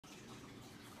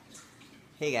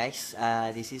Hey guys,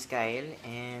 this is Kyle,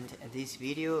 and this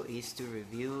video is to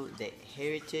review the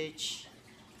Heritage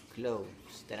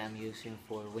gloves that I'm using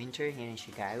for winter here in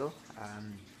Chicago.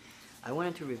 I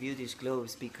wanted to review these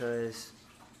gloves because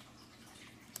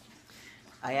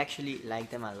I actually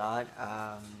like them a lot.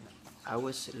 I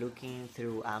was looking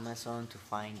through Amazon to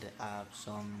find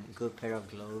some good pair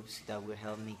of gloves that would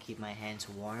help me keep my hands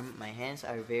warm. My hands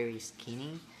are very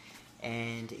skinny,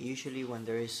 and usually when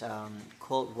there's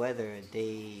cold weather,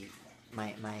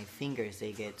 my fingers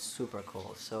they get super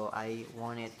cold. So I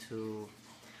wanted to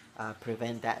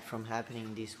prevent that from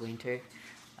happening this winter.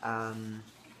 Um,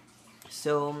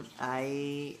 so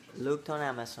I looked on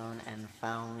Amazon and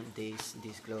found these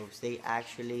gloves. They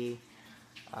actually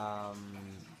um,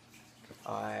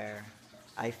 are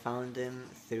I found them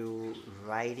through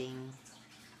riding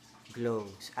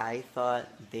gloves. I thought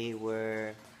they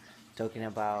were talking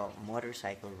about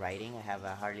motorcycle riding. I have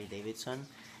a Harley Davidson,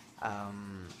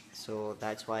 so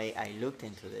that's why I looked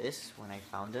into this when I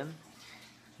found them.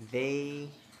 They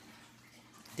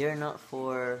they're not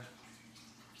for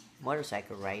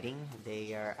motorcycle riding,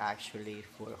 they are actually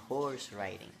for horse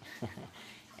riding.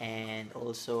 And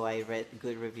also I read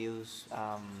good reviews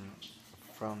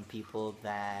from people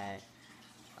that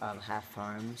have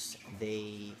farms.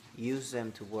 They use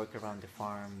them to work around the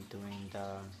farm during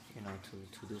the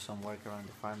to do some work around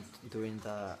the farm during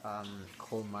the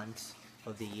cold months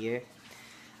of the year.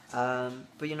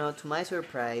 But to my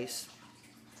surprise,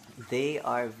 they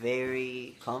are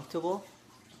very comfortable.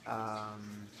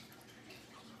 um,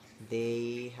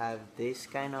 they have this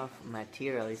kind of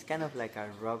material. It's kind of like a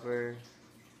rubber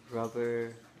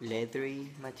leathery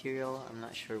material. I'm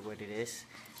not sure what it is.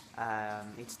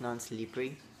 It's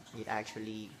non-slippery. It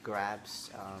actually grabs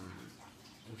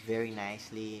very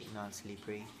nicely,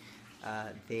 non-slippery.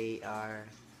 They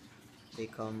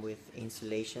come with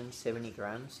insulation, 70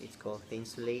 grams. It's called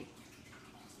Thinsulate.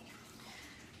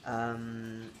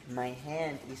 My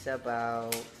hand is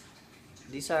about,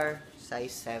 these are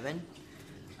size 7.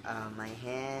 My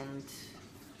hand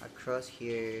across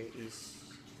here is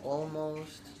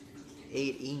almost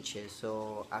 8 inches,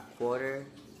 so a quarter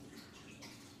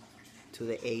to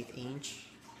the 8th inch.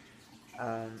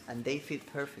 And they fit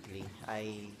perfectly.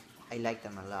 I like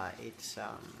them a lot. It's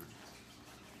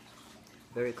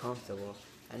very comfortable.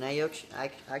 And I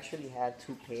actually had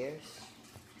 2 pairs.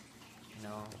 You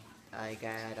know, I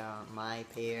got my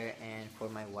pair and for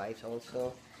my wife's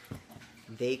also.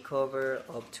 They cover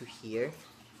up to here.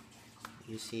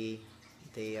 You see,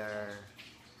 they are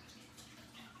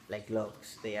like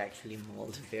gloves. They actually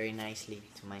mold very nicely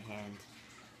to my hand.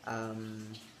 Um,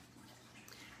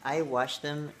 I wash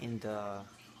them in the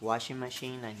washing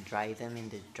machine and dry them in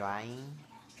the drying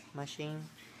machine.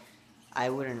 I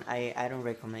don't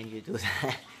recommend you do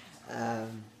that.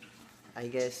 um, I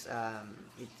guess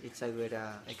it's a good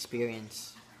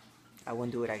experience. I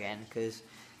won't do it again because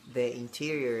the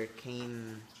interior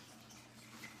came,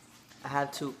 I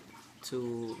had to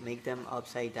make them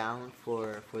upside down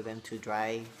for them to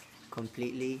dry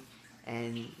completely,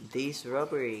 and this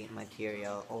rubbery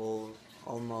material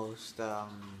almost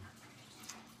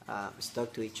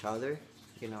stuck to each other,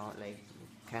 like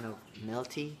kind of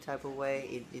melty type of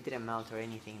way. It didn't melt or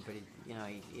anything, but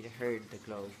it hurt the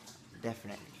glove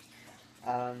definitely.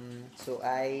 So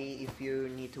if you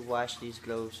need to wash these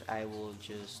gloves, I will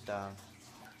just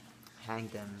hang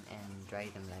them and dry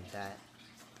them like that.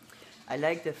 I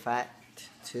like the fact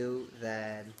too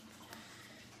that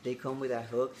they come with a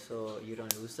hook so you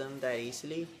don't lose them that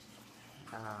easily.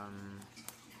 Um,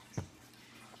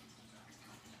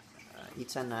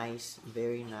 it's a nice,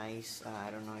 very nice,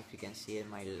 I don't know if you can see it,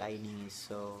 my lighting is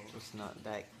so, it's not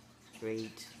that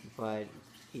great, but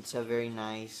it's a very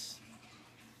nice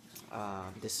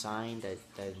design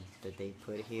that they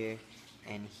put here.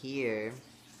 And here,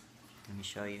 let me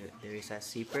show you, there is a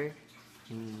zipper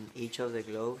in each of the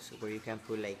gloves where you can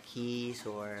put like keys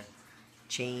or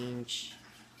change,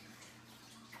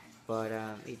 but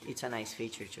it's a nice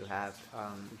feature to have.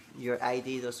 Your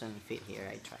ID doesn't fit here,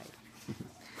 I tried.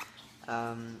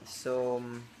 So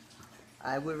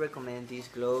I would recommend these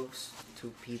gloves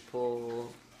to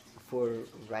people for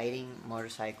riding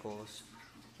motorcycles,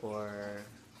 or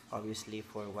obviously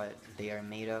for what they are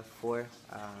made of for,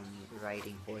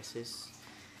 riding horses.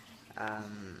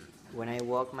 When I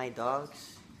walk my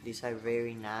dogs, these are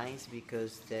very nice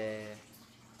because the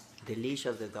leash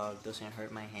of the dog doesn't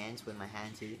hurt my hands when my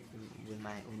hands with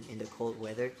my in the cold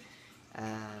weather,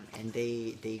 and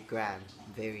they grab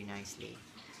very nicely.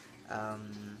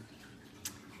 Um,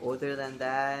 Other than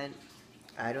that,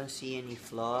 I don't see any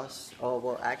flaws. Oh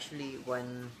well, actually,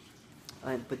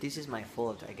 but this is my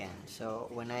fault again. So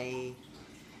when I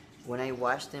when I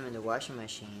washed them in the washing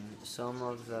machine, some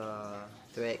of the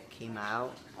thread came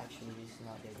out. Actually, this is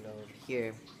not the glove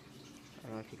here. I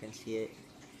don't know if you can see it.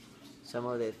 Some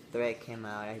of the thread came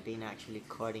out. I've been actually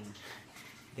cutting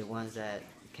the ones that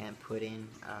can't put in,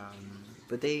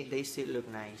 but they still look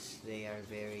nice. They are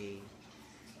very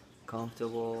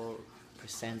comfortable,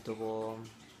 presentable.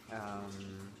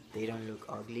 They don't look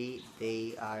ugly.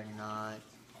 They are not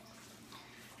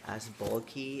as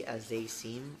bulky as they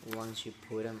seem once you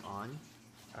put them on,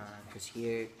 because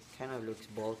here kind of looks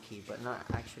bulky, but not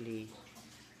actually.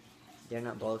 They're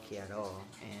not bulky at all,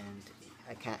 and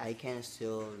I can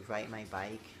still ride my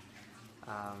bike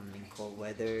in cold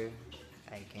weather.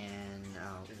 I can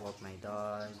walk my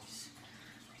dogs.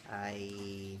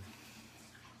 I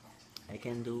I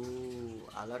can do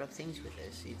a lot of things with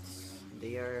this.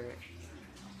 They are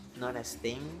not as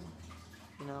thin,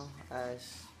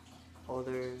 as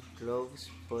other gloves,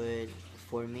 but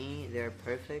for me they're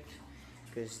perfect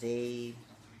because they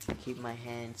keep my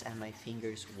hands and my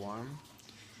fingers warm.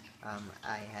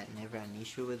 I had never an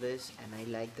issue with this, and I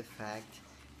like the fact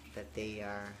that they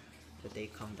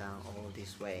come down all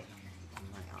this way on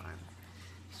my arm.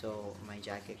 So my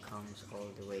jacket comes all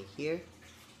the way here,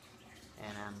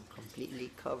 and I'm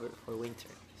completely covered for winter.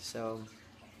 So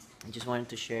I just wanted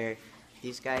to share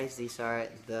these guys. These are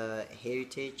the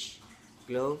Heritage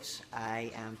gloves.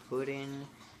 I am putting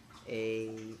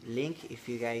a link if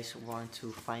you guys want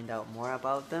to find out more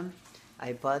about them.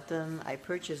 I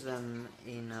purchased them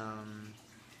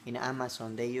in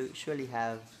Amazon. They usually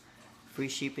have free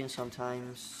shipping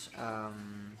sometimes,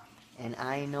 and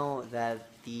I know that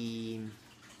the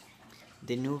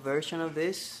new version of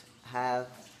this have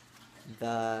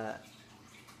the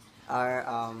are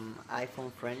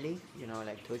iPhone friendly,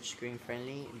 like touchscreen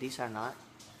friendly. These are not,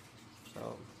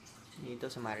 so it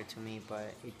doesn't matter to me,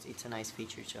 but it's a nice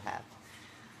feature to have.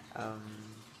 Um,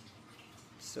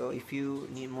 so if you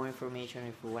need more information,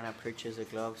 if you want to purchase the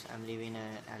gloves, I'm leaving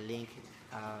a link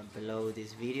below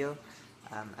this video.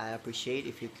 I appreciate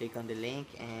if you click on the link,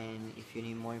 and if you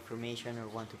need more information or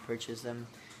want to purchase them,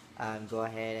 go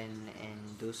ahead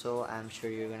and do so. I'm sure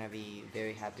you're gonna be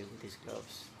very happy with these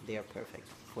gloves. They are perfect,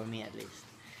 for me at least.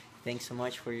 Thanks so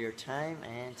much for your time,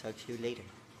 and talk to you later.